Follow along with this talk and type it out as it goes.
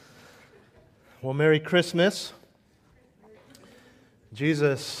Well, Merry Christmas.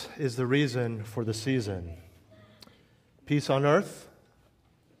 Jesus is the reason for the season. Peace on earth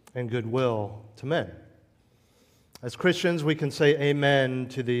and goodwill to men. As Christians, we can say amen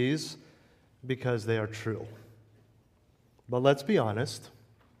to these because they are true. But let's be honest,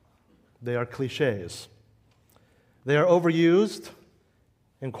 they are cliches. They are overused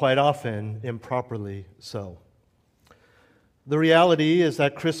and quite often improperly so. The reality is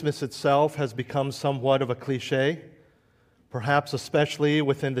that Christmas itself has become somewhat of a cliche, perhaps especially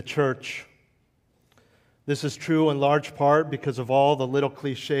within the church. This is true in large part because of all the little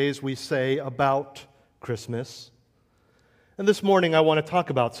cliches we say about Christmas. And this morning I want to talk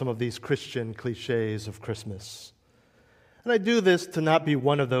about some of these Christian cliches of Christmas. And I do this to not be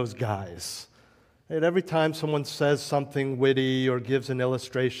one of those guys. And every time someone says something witty or gives an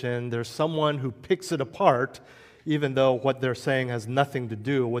illustration, there's someone who picks it apart, even though what they're saying has nothing to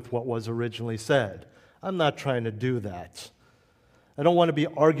do with what was originally said. I'm not trying to do that. I don't want to be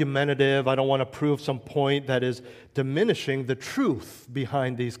argumentative. I don't want to prove some point that is diminishing the truth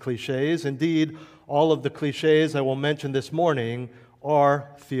behind these cliches. Indeed, all of the cliches I will mention this morning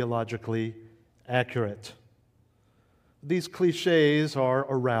are theologically accurate. These cliches are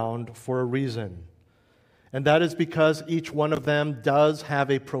around for a reason, and that is because each one of them does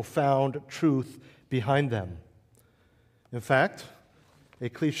have a profound truth behind them. In fact, a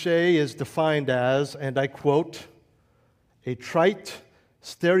cliche is defined as, and I quote, a trite,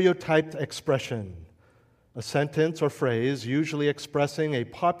 stereotyped expression, a sentence or phrase usually expressing a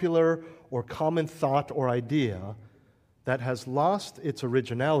popular or common thought or idea that has lost its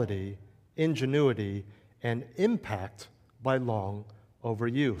originality, ingenuity, and impact by long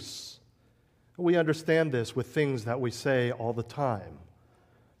overuse. We understand this with things that we say all the time.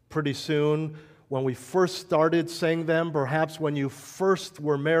 Pretty soon, when we first started saying them, perhaps when you first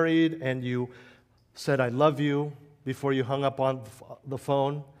were married and you said, I love you, before you hung up on the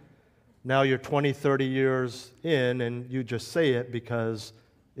phone, now you're 20, 30 years in and you just say it because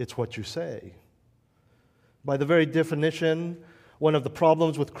it's what you say. By the very definition, one of the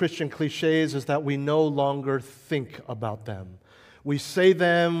problems with Christian cliches is that we no longer think about them. We say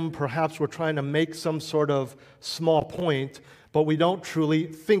them, perhaps we're trying to make some sort of small point, but we don't truly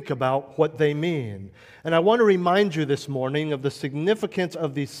think about what they mean. And I want to remind you this morning of the significance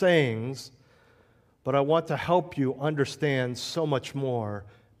of these sayings, but I want to help you understand so much more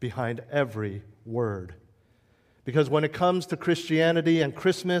behind every word. Because when it comes to Christianity and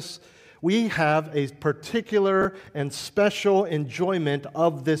Christmas, we have a particular and special enjoyment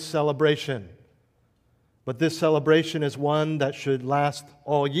of this celebration. But this celebration is one that should last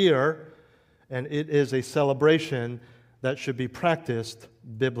all year, and it is a celebration that should be practiced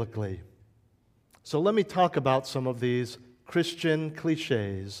biblically. So let me talk about some of these Christian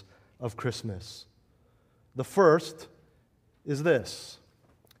cliches of Christmas. The first is this: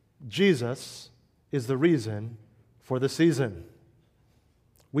 Jesus is the reason for the season.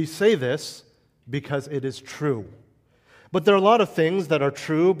 We say this because it is true. But there are a lot of things that are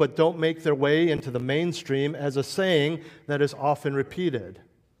true but don't make their way into the mainstream as a saying that is often repeated.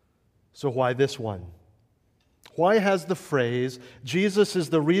 So why this one? Why has the phrase, Jesus is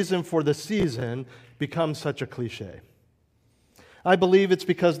the reason for the season, become such a cliche? I believe it's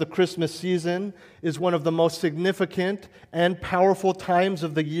because the Christmas season is one of the most significant and powerful times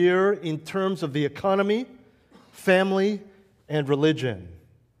of the year in terms of the economy, family, and religion.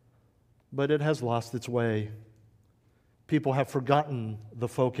 But it has lost its way. People have forgotten the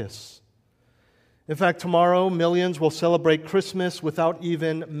focus. In fact, tomorrow, millions will celebrate Christmas without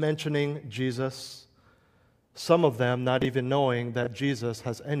even mentioning Jesus. Some of them not even knowing that Jesus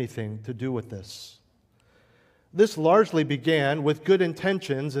has anything to do with this. This largely began with good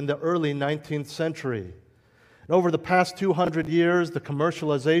intentions in the early 19th century. And over the past 200 years, the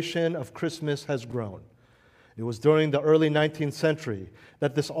commercialization of Christmas has grown. It was during the early 19th century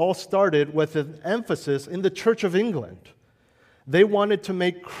that this all started with an emphasis in the Church of England. They wanted to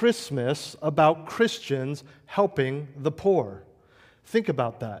make Christmas about Christians helping the poor. Think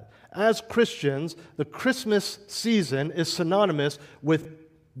about that. As Christians, the Christmas season is synonymous with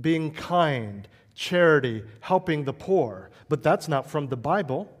being kind, charity, helping the poor. But that's not from the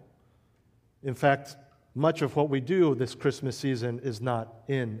Bible. In fact, much of what we do this Christmas season is not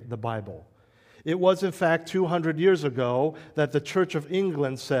in the Bible. It was, in fact, 200 years ago that the Church of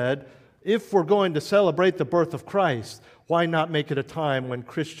England said, if we're going to celebrate the birth of Christ, why not make it a time when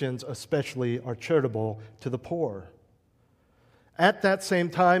Christians especially are charitable to the poor? At that same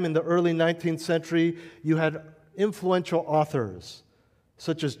time, in the early 19th century, you had influential authors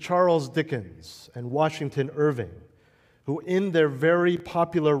such as Charles Dickens and Washington Irving, who in their very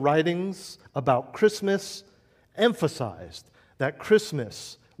popular writings about Christmas emphasized that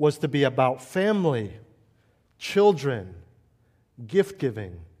Christmas was to be about family, children,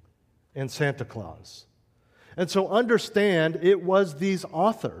 gift-giving, and Santa Claus. And so understand it was these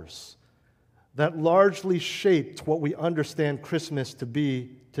authors that largely shaped what we understand Christmas to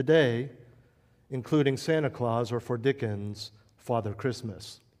be today, including Santa Claus, or for Dickens, Father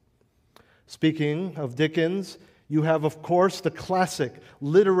Christmas. Speaking of Dickens, you have, of course, the classic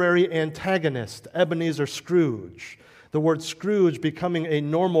literary antagonist, Ebenezer Scrooge. The word Scrooge becoming a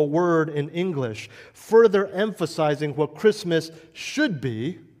normal word in English, further emphasizing what Christmas should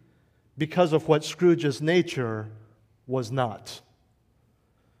be because of what Scrooge's nature was not.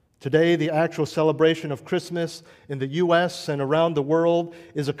 Today, the actual celebration of Christmas in the U.S. and around the world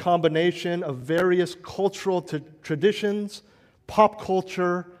is a combination of various cultural traditions, pop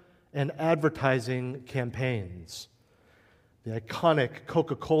culture, and advertising campaigns. The iconic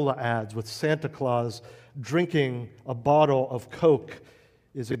Coca-Cola ads with Santa Claus drinking a bottle of Coke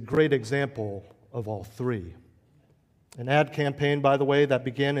is a great example of all three. An ad campaign, by the way, that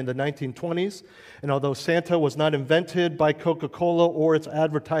began in the 1920s, and although Santa was not invented by Coca-Cola or its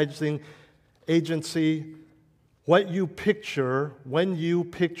advertising agency, what you picture when you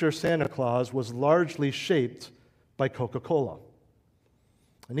picture Santa Claus was largely shaped by Coca-Cola.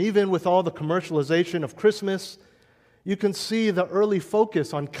 And even with all the commercialization of Christmas, you can see the early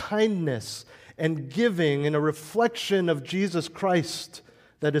focus on kindness and giving in a reflection of Jesus Christ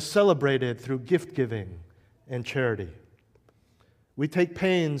that is celebrated through gift giving and charity. We take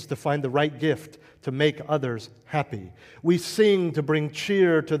pains to find the right gift to make others happy. We sing to bring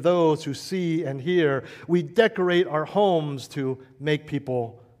cheer to those who see and hear. We decorate our homes to make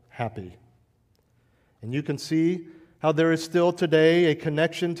people happy. And you can see how there is still today a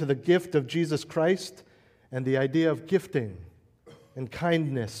connection to the gift of Jesus Christ and the idea of gifting and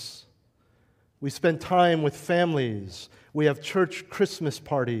kindness. We spend time with families. We have church Christmas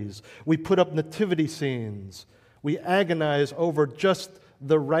parties. We put up nativity scenes. We agonize over just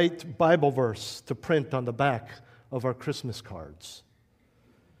the right Bible verse to print on the back of our Christmas cards.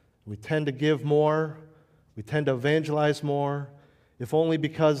 We tend to give more. We tend to evangelize more, if only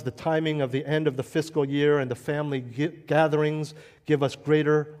because the timing of the end of the fiscal year and the family gatherings give us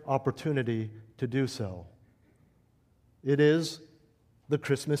greater opportunity to do so. It is the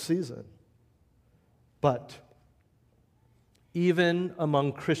Christmas season. But even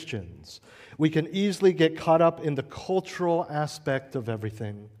among Christians, we can easily get caught up in the cultural aspect of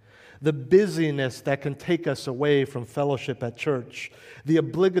everything, the busyness that can take us away from fellowship at church, the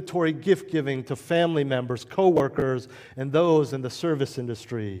obligatory gift giving to family members, co-workers, and those in the service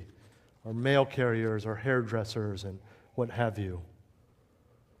industry, or mail carriers, or hairdressers, and what have you.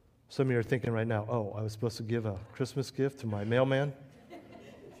 Some of you are thinking right now, oh, I was supposed to give a Christmas gift to my mailman?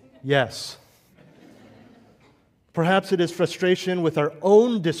 Yes. Perhaps it is frustration with our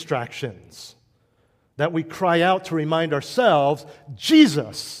own distractions that we cry out to remind ourselves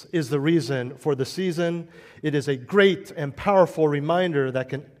Jesus is the reason for the season. It is a great and powerful reminder that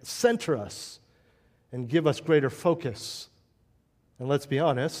can center us and give us greater focus. And let's be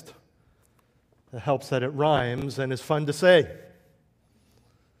honest, it helps that it rhymes and is fun to say.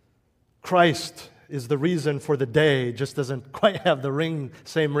 Christ is the reason for the day, just doesn't quite have the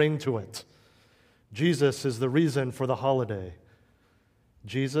same ring to it. Jesus is the reason for the holiday.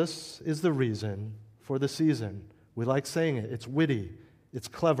 Jesus is the reason for the season. We like saying it. It's witty. It's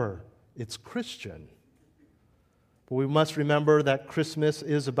clever. It's Christian. But we must remember that Christmas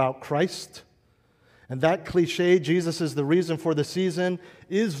is about Christ. And that cliche, Jesus is the reason for the season,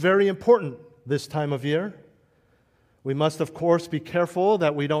 is very important this time of year. We must, of course, be careful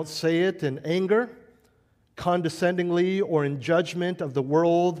that we don't say it in anger, condescendingly, or in judgment of the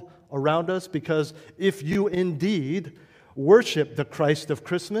world around us, because if you indeed worship the Christ of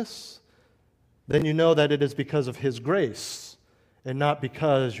Christmas, then you know that it is because of His grace and not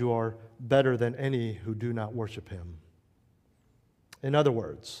because you are better than any who do not worship Him. In other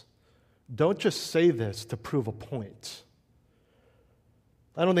words, don't just say this to prove a point.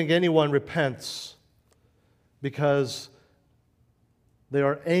 I don't think anyone repents because they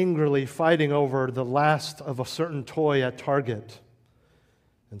are angrily fighting over the last of a certain toy at Target.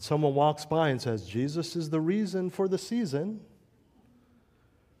 And someone walks by and says, Jesus is the reason for the season.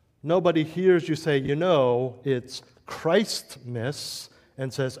 Nobody hears you say, it's Christmas,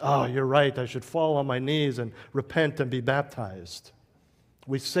 and says, oh, you're right, I should fall on my knees and repent and be baptized.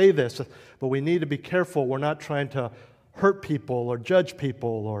 We say this, but we need to be careful. We're not trying to hurt people or judge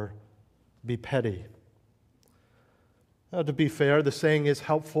people or be petty. Now, to be fair, the saying is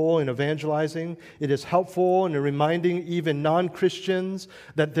helpful in evangelizing. It is helpful in reminding even non-Christians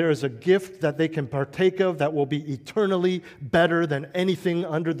that there is a gift that they can partake of that will be eternally better than anything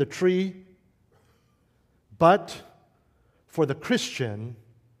under the tree. But for the Christian,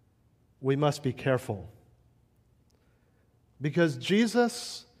 we must be careful. Because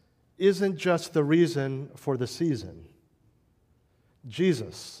Jesus isn't just the reason for the season.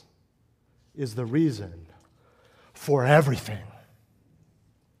 Jesus is the reason for everything.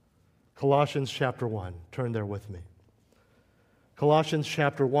 Colossians chapter 1. Turn there with me. Colossians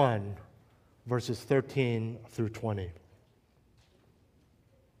chapter 1, verses 13 through 20.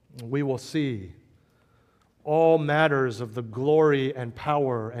 We will see all matters of the glory and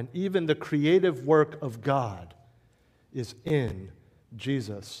power and even the creative work of God is in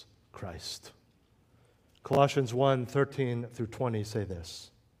Jesus Christ. Colossians 1, 13 through 20 say this.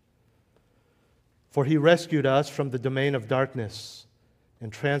 For he rescued us from the domain of darkness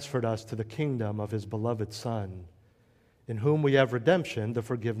and transferred us to the kingdom of his beloved Son, in whom we have redemption, the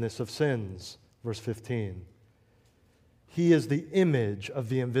forgiveness of sins. Verse 15. He is the image of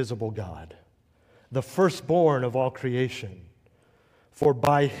the invisible God, the firstborn of all creation. For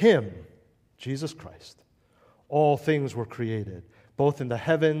by him, Jesus Christ, all things were created, both in the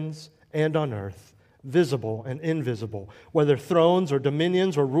heavens and on earth, visible and invisible, whether thrones or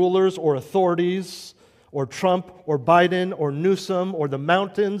dominions or rulers or authorities or Trump or Biden or Newsom or the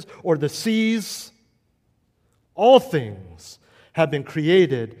mountains or the seas. All things have been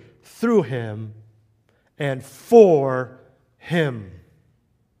created through him and for him.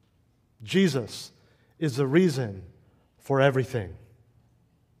 Jesus is the reason for everything.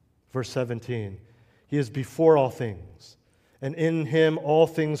 Verse 17, he is before all things, and in him all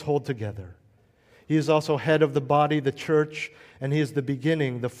things hold together. He is also head of the body, the church, and he is the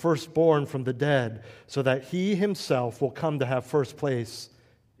beginning, the firstborn from the dead, so that he himself will come to have first place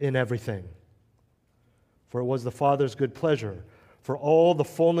in everything. For it was the Father's good pleasure for all the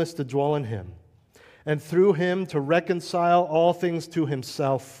fullness to dwell in him, and through him to reconcile all things to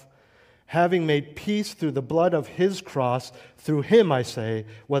himself, having made peace through the blood of his cross. Through him, I say,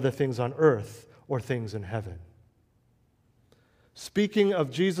 whether things on earth or things in heaven. Speaking of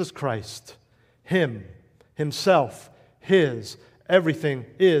Jesus Christ, him, himself, his, everything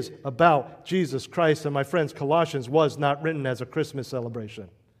is about Jesus Christ. And my friends, Colossians was not written as a Christmas celebration.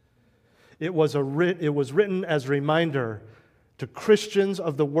 It was written as a reminder to Christians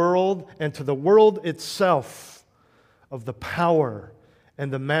of the world and to the world itself of the power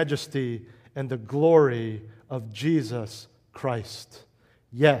and the majesty and the glory of Jesus Christ.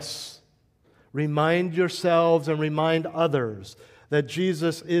 Yes, remind yourselves and remind others that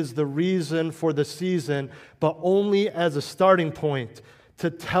Jesus is the reason for the season, but only as a starting point to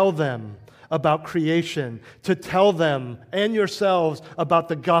tell them about creation, to tell them and yourselves about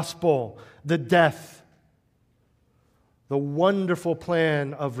the gospel, the death, the wonderful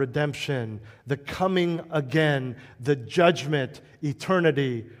plan of redemption, the coming again, the judgment,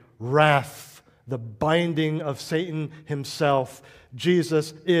 eternity, wrath, the binding of Satan himself.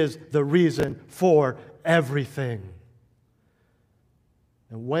 Jesus is the reason for everything.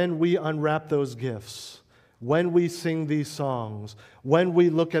 And when we unwrap those gifts, when we sing these songs, when we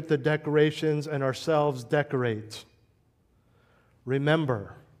look at the decorations and ourselves decorate,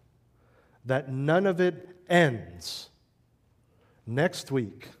 remember that none of it ends next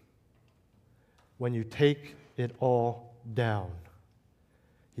week when you take it all down.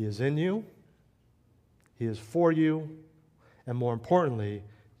 He is in you, he is for you, and more importantly,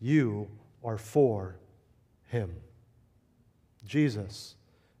 you are for him. Jesus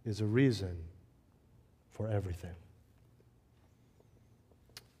is a reason for everything.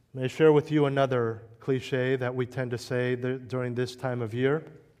 May I share with you another cliche that we tend to say during this time of year,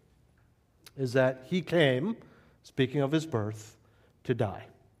 is that he came, speaking of his birth, to die.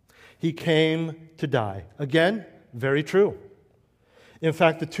 He came to die. Again, very true. In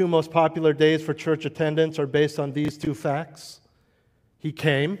fact, the two most popular days for church attendance are based on these two facts. He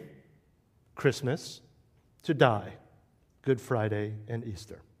came, Christmas, to die, Good Friday and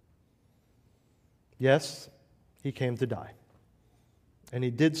Easter. Yes, he came to die. And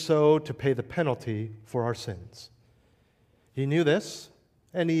he did so to pay the penalty for our sins. He knew this,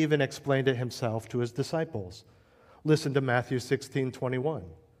 and he even explained it himself to his disciples. Listen to Matthew 16:21,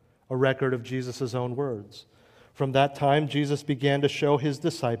 a record of Jesus' own words. From that time, Jesus began to show his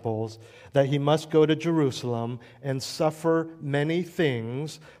disciples that he must go to Jerusalem and suffer many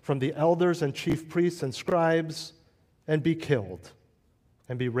things from the elders and chief priests and scribes and be killed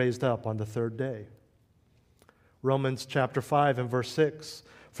and be raised up on the third day. Romans chapter 5 and verse 6.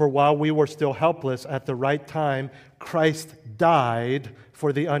 For while we were still helpless, at the right time, Christ died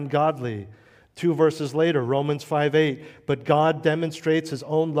for the ungodly. 2 verses later, Romans 5:8. But God demonstrates his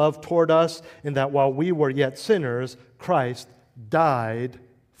own love toward us in that while we were yet sinners, Christ died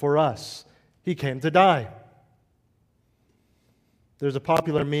for us. He came to die. There's a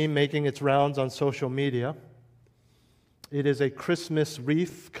popular meme making its rounds on social media. It is a Christmas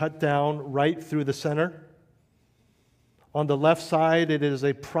wreath cut down right through the center. On the left side, it is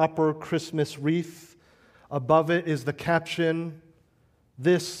a proper Christmas wreath. Above it is the caption,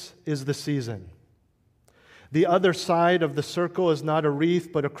 "This is the season." The other side of the circle is not a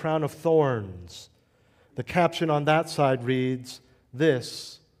wreath, but a crown of thorns. The caption on that side reads,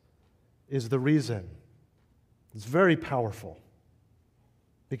 "This is the reason." It's very powerful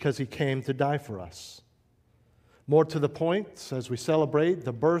because he came to die for us. More to the point, as we celebrate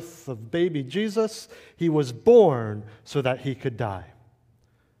the birth of baby Jesus, he was born so that he could die.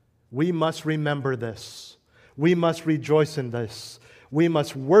 We must remember this. We must rejoice in this. We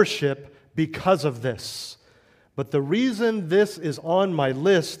must worship because of this. But the reason this is on my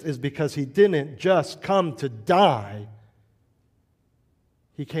list is because he didn't just come to die.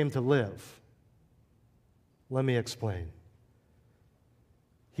 He came to live. Let me explain.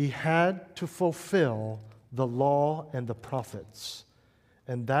 He had to fulfill the law and the prophets,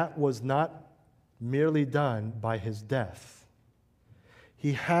 and that was not merely done by his death.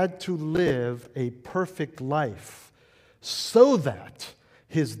 He had to live a perfect life so that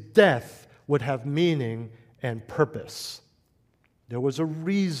his death would have meaning and purpose. There was a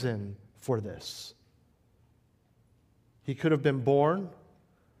reason for this. He could have been born.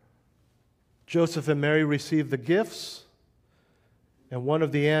 Joseph and Mary received the gifts, and one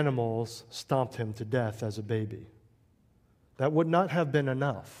of the animals stomped him to death as a baby. That would not have been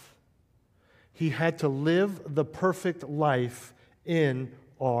enough. He had to live the perfect life in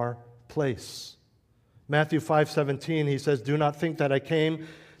our place. Matthew 5:17, he says, "Do not think that I came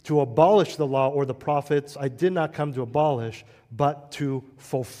to abolish the law or the prophets. I did not come to abolish, but to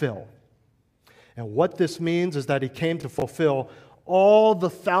fulfill." And what this means is that he came to fulfill all the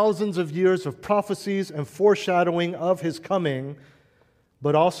thousands of years of prophecies and foreshadowing of his coming,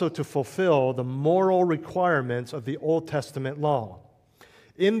 but also to fulfill the moral requirements of the Old Testament law.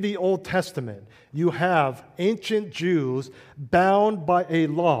 In the Old Testament, you have ancient Jews bound by a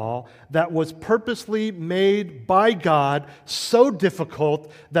law that was purposely made by God so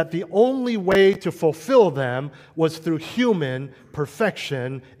difficult that the only way to fulfill them was through human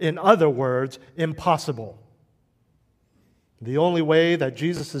perfection. In other words, impossible. The only way that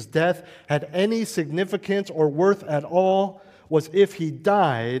Jesus' death had any significance or worth at all was if he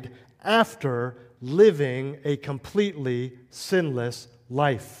died after living a completely sinless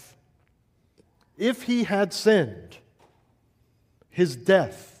life. If he had sinned, his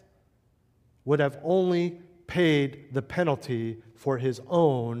death would have only paid the penalty for his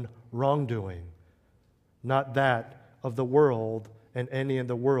own wrongdoing, not that of the world and any in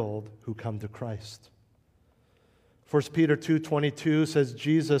the world who come to Christ. 1 Peter 2:22 says,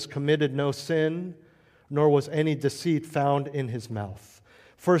 "Jesus committed no sin, nor was any deceit found in his mouth."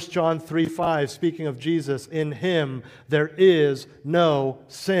 1 John 3:5, speaking of Jesus, "In him there is no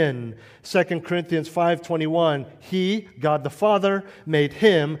sin." 2 Corinthians 5:21, "He, God the Father, made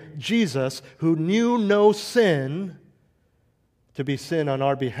him, Jesus, who knew no sin, to be sin on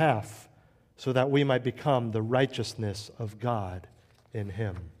our behalf, so that we might become the righteousness of God in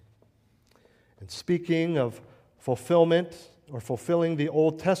him." And speaking of fulfillment or fulfilling the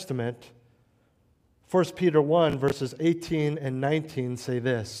Old Testament, 1 Peter 1, verses 18 and 19 say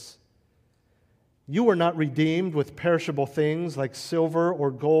this, "You were not redeemed with perishable things like silver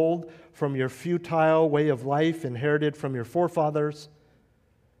or gold from your futile way of life inherited from your forefathers,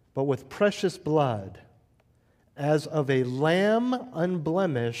 but with precious blood, as of a lamb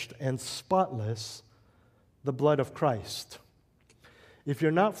unblemished and spotless, the blood of Christ." If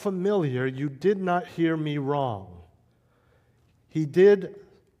you're not familiar, you did not hear me wrong. He did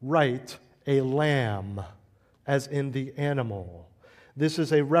write a lamb, as in the animal. This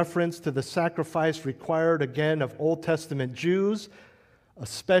is a reference to the sacrifice required again of Old Testament Jews,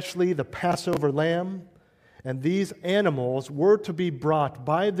 especially the Passover lamb. And these animals were to be brought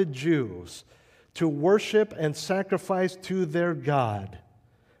by the Jews to worship and sacrifice to their God,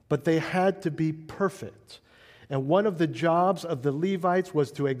 but they had to be perfect. And one of the jobs of the Levites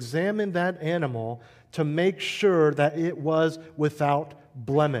was to examine that animal to make sure that it was without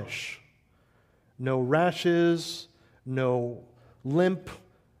blemish. No rashes, no limp,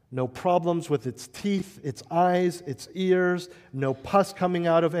 no problems with its teeth, its eyes, its ears, no pus coming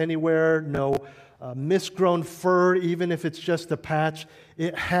out of anywhere, no misgrown fur, even if it's just a patch.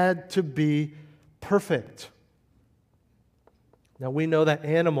 It had to be perfect. Now we know that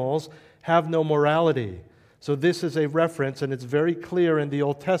animals have no morality. So this is a reference, and it's very clear in the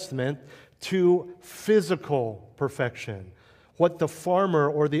Old Testament, to physical perfection. What the farmer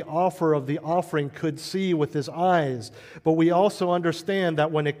or the offerer of the offering could see with his eyes. But we also understand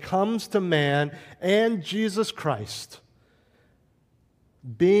that when it comes to man and Jesus Christ,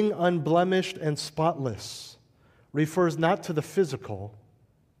 being unblemished and spotless refers not to the physical,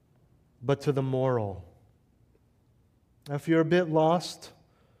 but to the moral. If you're a bit lost,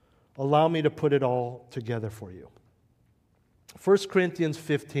 allow me to put it all together for you. 1 Corinthians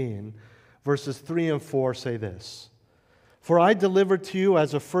 15, verses 3 and 4 say this: "For I delivered to you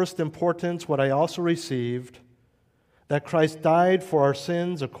as of first importance what I also received, that Christ died for our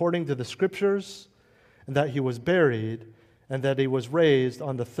sins according to the Scriptures, and that he was buried, and that he was raised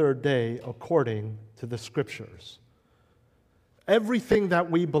on the third day according to the Scriptures." Everything that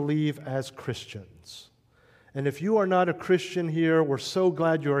we believe as Christians, and if you are not a Christian here, we're so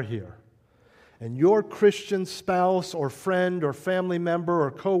glad you're here. And your Christian spouse or friend or family member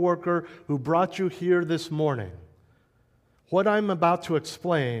or coworker who brought you here this morning, what I'm about to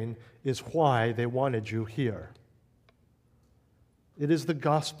explain is why they wanted you here. It is the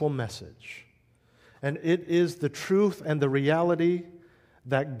gospel message. And it is the truth and the reality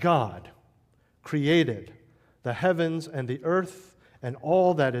that God created the heavens and the earth and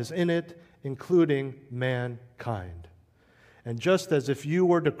all that is in it, including mankind. And just as if you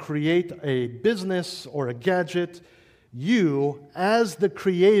were to create a business or a gadget, you, as the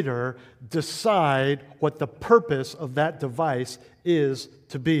creator, decide what the purpose of that device is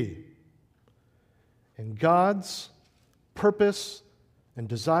to be. And God's purpose and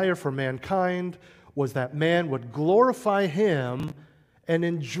desire for mankind was that man would glorify Him and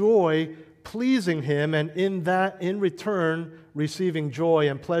enjoy pleasing Him, and in return, receiving joy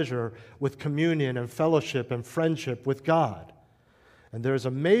and pleasure with communion and fellowship and friendship with God. And there's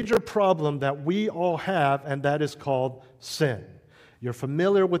a major problem that we all have, and that is called sin. You're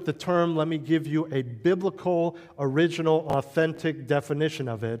familiar with the term. Let me give you a biblical, original, authentic definition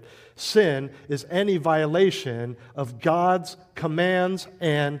of it. Sin is any violation of God's commands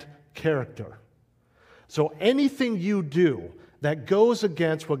and character. So anything you do that goes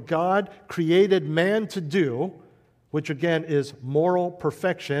against what God created man to do, which again is moral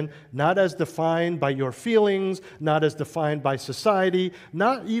perfection, not as defined by your feelings, not as defined by society,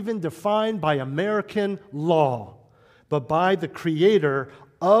 not even defined by American law, but by the Creator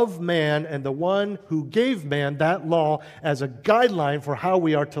of man and the one who gave man that law as a guideline for how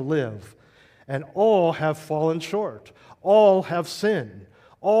we are to live. And all have fallen short. All have sinned.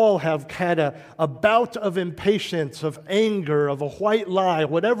 All have had a bout of impatience, of anger, of a white lie,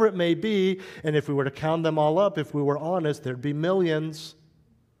 whatever it may be. And if we were to count them all up, if we were honest, there'd be millions.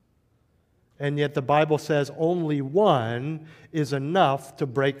 And yet the Bible says only one is enough to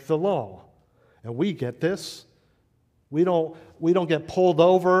break the law. And we get this. We don't get pulled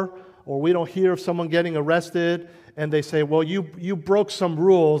over, or we don't hear of someone getting arrested and they say, well, you broke some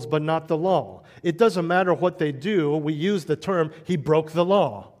rules but not the law. It doesn't matter what they do. We use the term, he broke the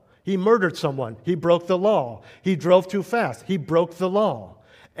law. He murdered someone. He broke the law. He drove too fast. He broke the law.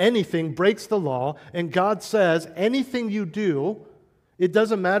 Anything breaks the law, and God says anything you do, it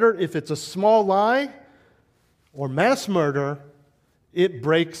doesn't matter if it's a small lie or mass murder, it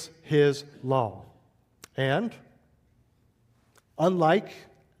breaks His law. And unlike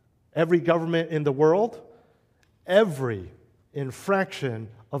every government in the world, every infraction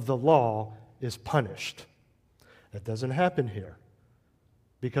of the law is punished. That doesn't happen here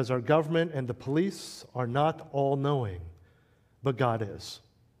because our government and the police are not all-knowing, but God is.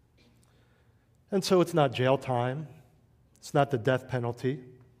 And so it's not jail time. It's not the death penalty.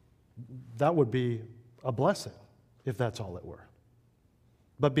 That would be a blessing if that's all it were.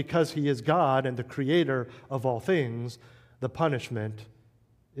 But because He is God and the Creator of all things, the punishment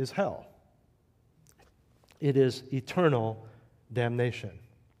is hell. It is eternal damnation.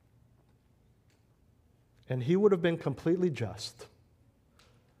 And He would have been completely just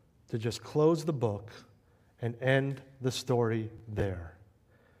to just close the book and end the story there.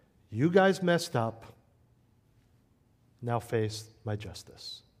 You guys messed up. Now face my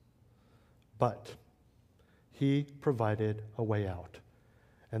justice. But He provided a way out.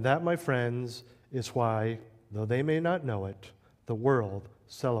 And that, my friends, is why, though they may not know it, the world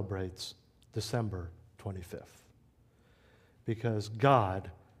celebrates December 25th. Because God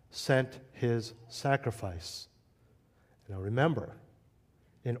sent His sacrifice. Now remember,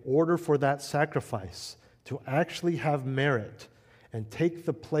 in order for that sacrifice to actually have merit and take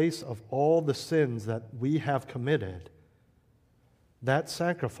the place of all the sins that we have committed, that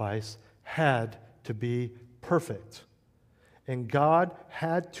sacrifice had to be perfect. And God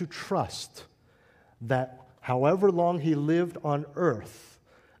had to trust that however long he lived on earth,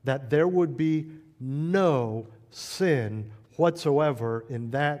 that there would be no sin whatsoever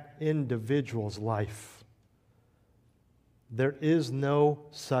in that individual's life. There is no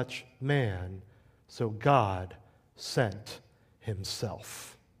such man, so God sent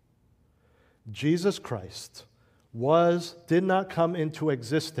himself. Jesus Christ did not come into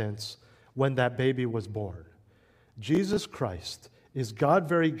existence when that baby was born. Jesus Christ is God,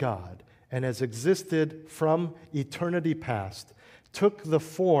 very God, and has existed from eternity past, took the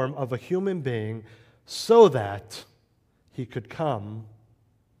form of a human being so that he could come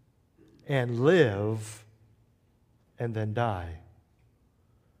and live and then die.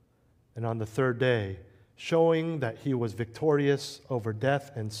 And on the third day, showing that he was victorious over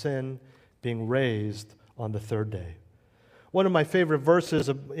death and sin, being raised on the third day. One of my favorite verses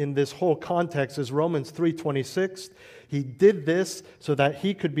in this whole context is Romans 3:26. He did this so that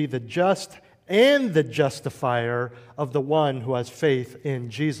he could be the just and the justifier of the one who has faith in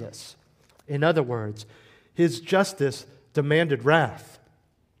Jesus. In other words, his justice demanded wrath.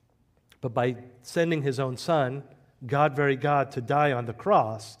 But by sending his own son, God, very God, to die on the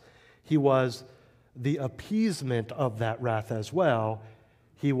cross, he was the appeasement of that wrath as well.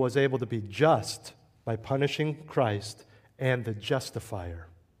 He was able to be just by punishing Christ and the justifier.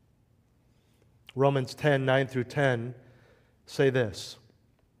 Romans 10:9-10 say this.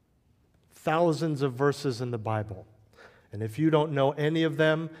 Thousands of verses in the Bible. And if you don't know any of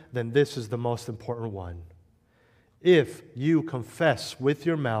them, then this is the most important one. If you confess with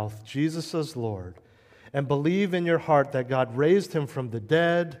your mouth Jesus as Lord and believe in your heart that God raised him from the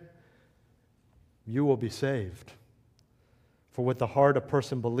dead, you will be saved. For with the heart a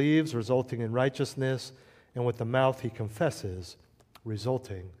person believes, resulting in righteousness, and with the mouth he confesses,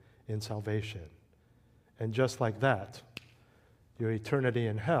 resulting in salvation. And just like that, your eternity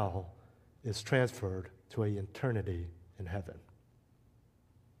in hell is transferred to an eternity in heaven.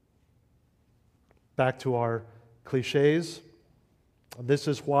 Back to our cliches. This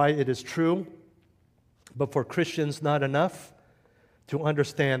is why it is true, but for Christians not enough to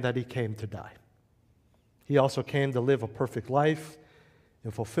understand that he came to die. He also came to live a perfect life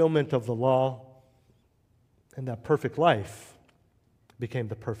in fulfillment of the law, and that perfect life became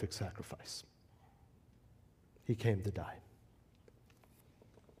the perfect sacrifice. He came to die.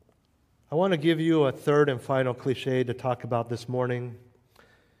 I want to give you a third and final cliche to talk about this morning,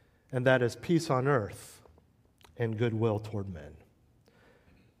 and that is peace on earth and goodwill toward men.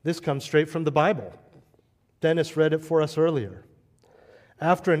 This comes straight from the Bible. Dennis read it for us earlier.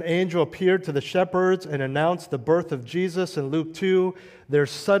 After an angel appeared to the shepherds and announced the birth of Jesus in Luke 2, there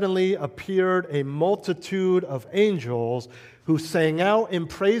suddenly appeared a multitude of angels who sang out in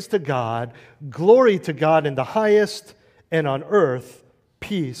praise to God, glory to God in the highest, and on earth,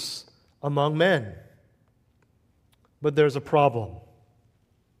 peace among men. But there's a problem.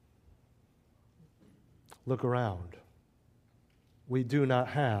 Look around. We do not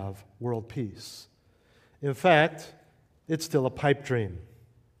have world peace. In fact, it's still a pipe dream.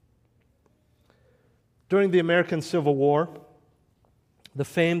 During the American Civil War, the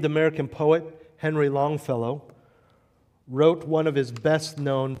famed American poet Henry Longfellow wrote one of his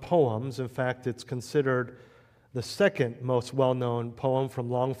best-known poems. In fact, it's considered the second most well-known poem from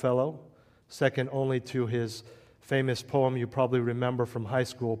Longfellow, second only to his famous poem you probably remember from high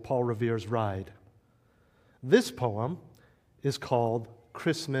school, Paul Revere's Ride. This poem is called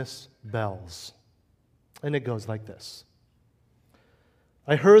Christmas Bells, and it goes like this.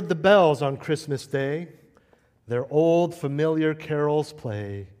 I heard the bells on Christmas Day, their old familiar carols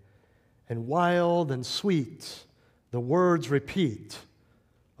play, and wild and sweet the words repeat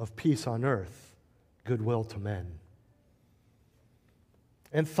of peace on earth, goodwill to men.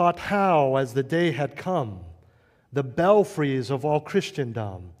 And thought how, as the day had come, the belfries of all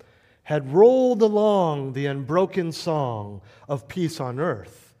Christendom had rolled along the unbroken song of peace on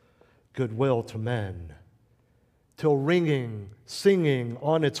earth, goodwill to men, till ringing, singing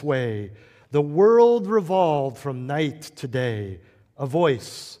on its way, the world revolved from night to day, a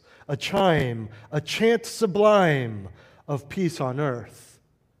voice, a chime, a chant sublime of peace on earth,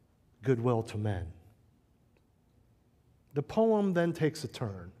 goodwill to men. The poem then takes a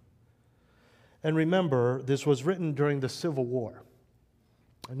turn. And remember, this was written during the Civil War.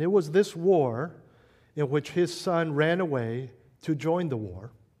 And it was this war in which his son ran away to join the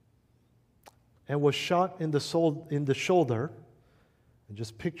war and was shot in the shoulder And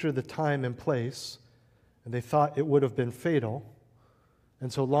just picture the time and place, and they thought it would have been fatal.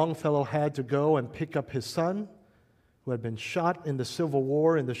 And so Longfellow had to go and pick up his son, who had been shot in the Civil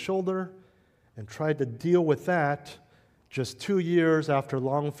War in the shoulder, and tried to deal with that just 2 years after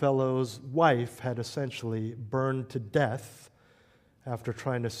Longfellow's wife had essentially burned to death after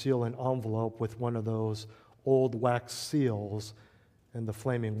trying to seal an envelope with one of those old wax seals, and the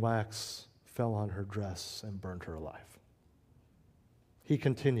flaming wax fell on her dress and burned her alive. He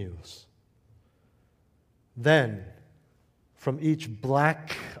continues, "Then, from each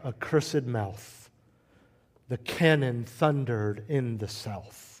black, accursed mouth, the cannon thundered in the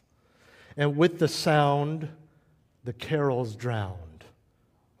south, and with the sound, the carols drowned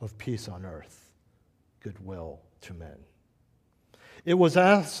of peace on earth, goodwill to men. It was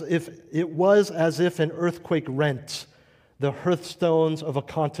as if an earthquake rent the hearthstones of a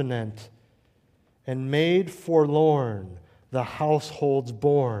continent and made forlorn the households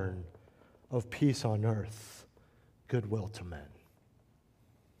born of peace on earth, goodwill to men.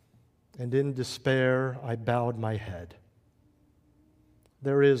 And in despair I bowed my head.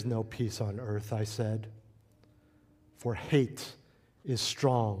 There is no peace on earth, I said, for hate is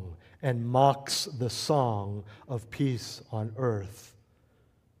strong and mocks the song of peace on earth,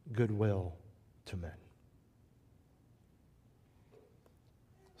 goodwill to men."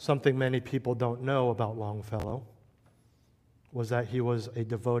 Something many people don't know about Longfellow was that he was a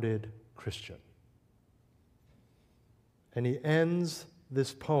devoted Christian. And he ends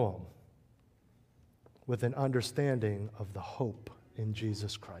this poem with an understanding of the hope in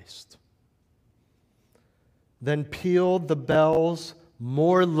Jesus Christ. "Then pealed the bells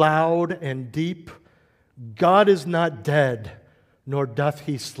more loud and deep. God is not dead, nor doth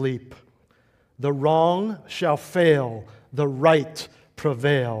he sleep. The wrong shall fail, the right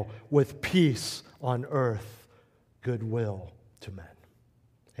prevail, with peace on earth, goodwill to men."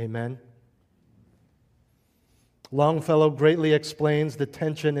 Amen. Longfellow greatly explains the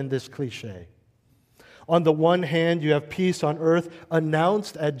tension in this cliche. On the one hand, you have peace on earth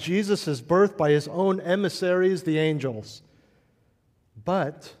announced at Jesus' birth by his own emissaries, the angels.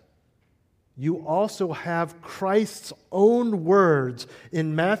 But you also have Christ's own words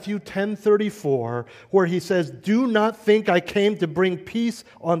in Matthew 10:34, where he says, "Do not think I came to bring peace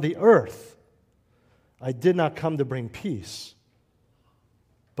on the earth. I did not come to bring peace,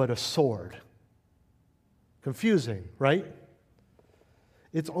 but a sword." Confusing, right?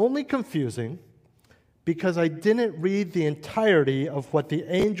 It's only confusing because I didn't read the entirety of what the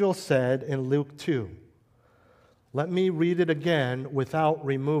angel said in Luke 2. Let me read it again without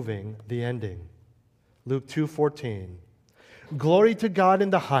removing the ending. Luke 2:14. "Glory to God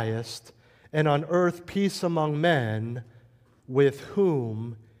in the highest, and on earth peace among men with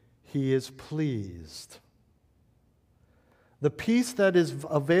whom he is pleased." The peace that is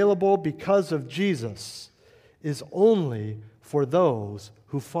available because of Jesus is only for those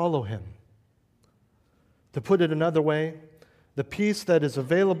who follow him. To put it another way, the peace that is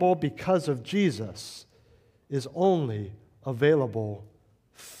available because of Jesus is only available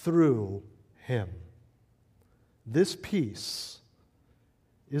through him. This peace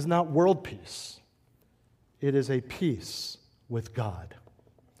is not world peace. It is a peace with God.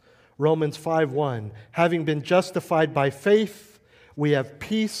 Romans 5:1, "Having been justified by faith, we have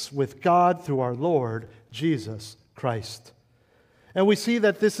peace with God through our Lord Jesus Christ." And we see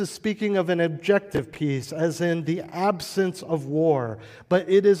that this is speaking of an objective peace, as in the absence of war. But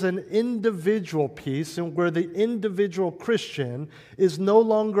it is an individual peace, and where the individual Christian is no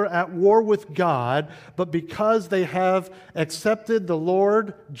longer at war with God, but because they have accepted the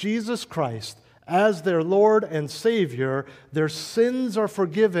Lord Jesus Christ as their Lord and Savior, their sins are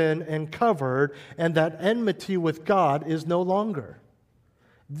forgiven and covered, and that enmity with God is no longer.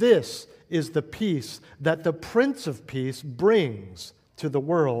 This is the peace that the Prince of Peace brings to the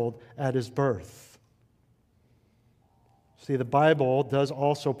world at his birth. See, the Bible does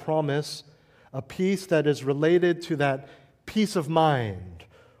also promise a peace that is related to that peace of mind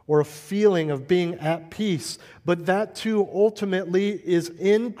or a feeling of being at peace, but that too ultimately is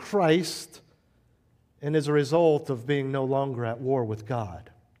in Christ and is a result of being no longer at war with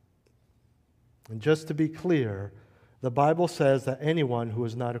God. And just to be clear, the Bible says that anyone who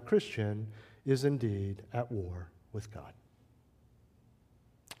is not a Christian is indeed at war with God.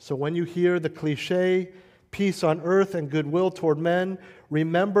 So when you hear the cliche, peace on earth and goodwill toward men,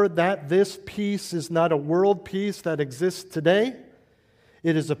 remember that this peace is not a world peace that exists today.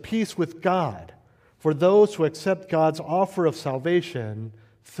 It is a peace with God for those who accept God's offer of salvation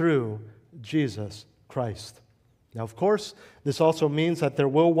through Jesus Christ. Now, of course, this also means that there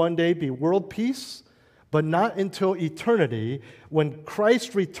will one day be world peace, but not until eternity, when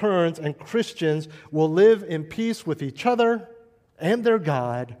Christ returns and Christians will live in peace with each other and their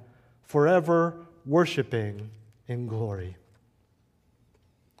God, forever worshiping in glory.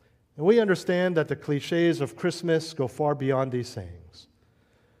 And we understand that the cliches of Christmas go far beyond these sayings.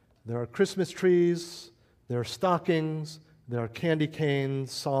 There are Christmas trees, there are stockings, there are candy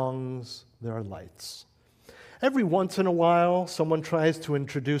canes, songs, there are lights. Every once in a while, someone tries to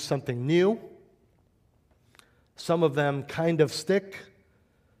introduce something new. Some of them kind of stick,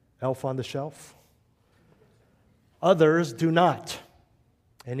 Elf on the Shelf. Others do not.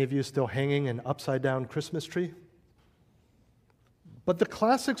 Any of you still hanging an upside-down Christmas tree? But the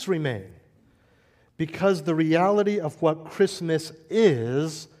classics remain, because the reality of what Christmas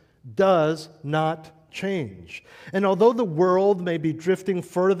is does not change. And although the world may be drifting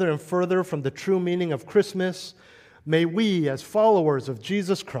further and further from the true meaning of Christmas, may we, as followers of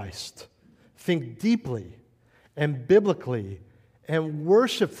Jesus Christ, think deeply and biblically and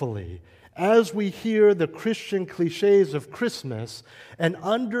worshipfully as we hear the Christian cliches of Christmas and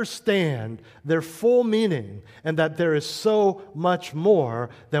understand their full meaning, and that there is so much more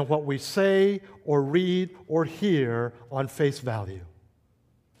than what we say or read or hear on face value.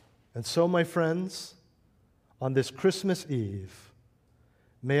 And so, my friends, on this Christmas Eve,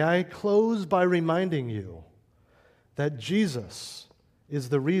 may I close by reminding you that Jesus is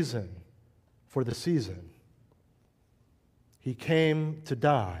the reason for the season. He came to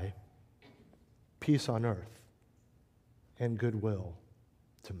die, peace on earth, and goodwill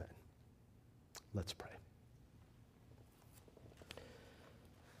to men. Let's pray.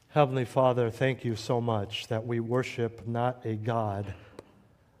 Heavenly Father, thank you so much that we worship not a God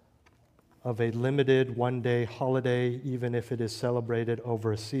of a limited one-day holiday, even if it is celebrated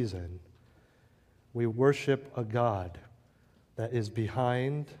over a season. We worship a God that is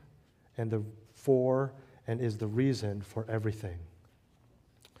behind and for and is the reason for everything.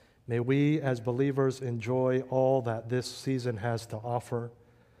 May we as believers enjoy all that this season has to offer.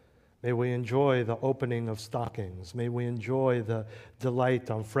 May we enjoy the opening of stockings. May we enjoy the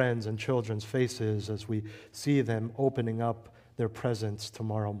delight on friends' and children's faces as we see them opening up their presents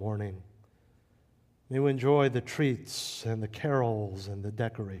tomorrow morning. May we enjoy the treats and the carols and the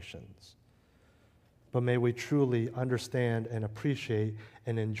decorations. But may we truly understand and appreciate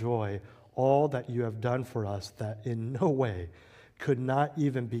and enjoy all that you have done for us that in no way could not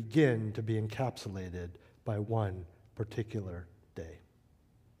even begin to be encapsulated by one particular day.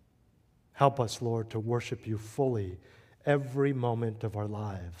 Help us, Lord, to worship you fully every moment of our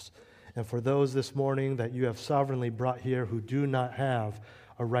lives. And for those this morning that you have sovereignly brought here who do not have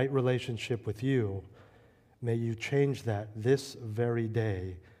a right relationship with you, may you change that this very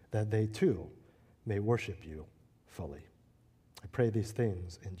day, that they too may worship you fully. I pray these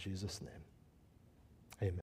things in Jesus' name.